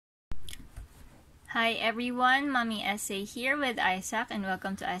Hi everyone, Mommy Essay here with Isaac and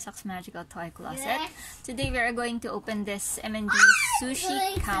welcome to Isaac's Magical Toy Closet. Yes. Today we are going to open this M&D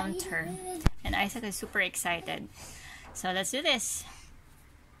Sushi Counter and Isaac is super excited. So let's do this.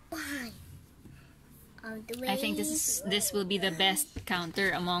 I think this will be the best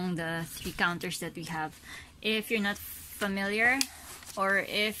counter among the 3 counters that we have. If you're not familiar or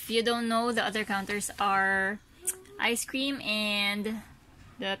if you don't know, the other counters are ice cream and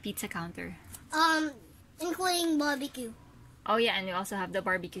the pizza counter. Including barbecue. Oh yeah, and we also have the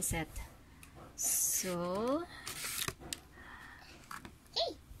barbecue set. So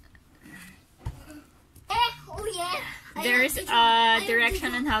there's a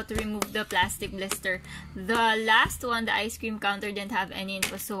direction on how to remove the plastic blister. The last one, the ice cream counter, didn't have any and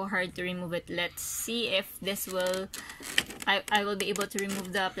it was so hard to remove it. Let's see if this will I will be able to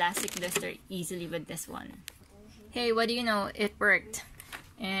remove the plastic blister easily with this one. Hey, what do you know? It worked.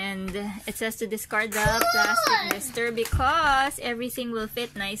 And it says to discard the plastic blister because everything will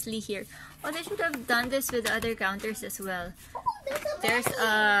fit nicely here. Oh, they should have done this with the other counters as well.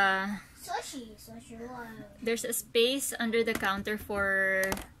 There's a space under the counter for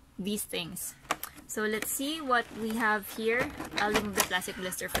these things. So let's see what we have here. I'll remove the plastic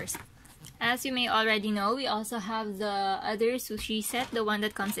blister first. As you may already know, we also have the other sushi set, the one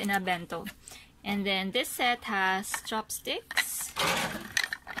that comes in a bento. And then this set has chopsticks,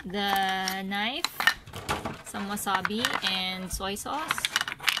 the knife, some wasabi and soy sauce,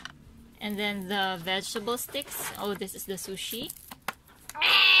 and then the vegetable sticks. Oh, this is the sushi.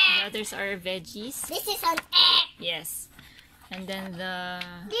 The others are veggies. This is an egg. Yes. And then the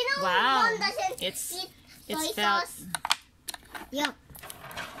wow, it's felt. Sauce. Yep.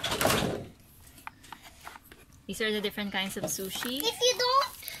 These are the different kinds of sushi. If you don't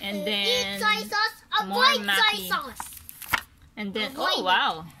and then eat soy sauce, more avoid maki. soy sauce. And then, avoid oh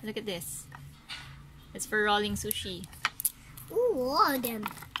wow, look at this. It's for rolling sushi. Ooh, all of them.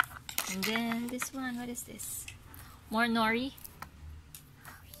 And then this one, what is this? More nori.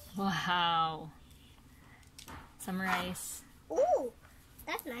 Wow. Some rice. Ooh,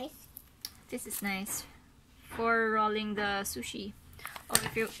 that's nice. This is nice for rolling the sushi. Oh,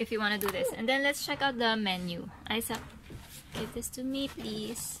 if you want to do this. And then let's check out the menu. Isaac, give this to me,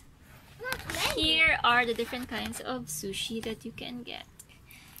 please. Here are the different kinds of sushi that you can get.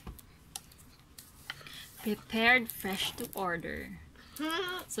 Prepared fresh to order.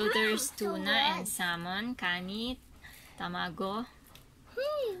 So there's tuna and salmon, kani, tamago,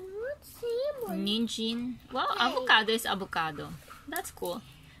 Hey, what's salmon? ninjin. Wow, avocado is avocado. That's cool.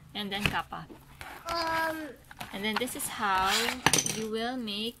 And then kappa. And then this is how you will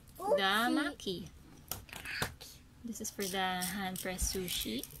make the maki. This is for the hand-pressed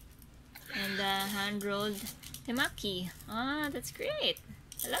sushi. And the hand-rolled temaki. Ah, that's great.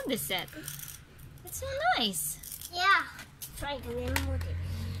 I love this set. It's so nice. Yeah. Try to remove it.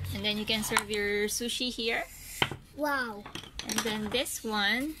 And then you can serve your sushi here. Wow. And then this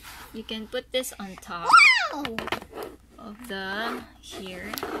one, you can put this on top Wow. of the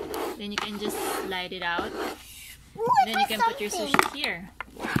here. Then you can just slide it out. Ooh, Then you can put your sushi here.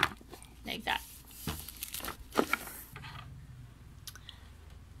 Like that.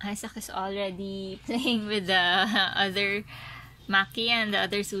 Isaac is already playing with the other maki and the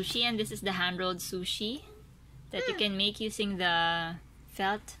other sushi, and this is the hand-rolled sushi that you can make using the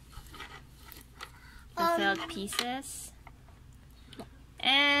felt pieces.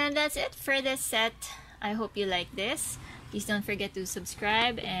 And that's it for this set. I hope you like this. Please don't forget to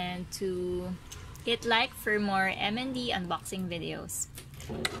subscribe and to hit like for more M&D unboxing videos.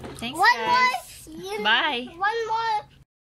 Thanks, guys. One more. Bye. One more.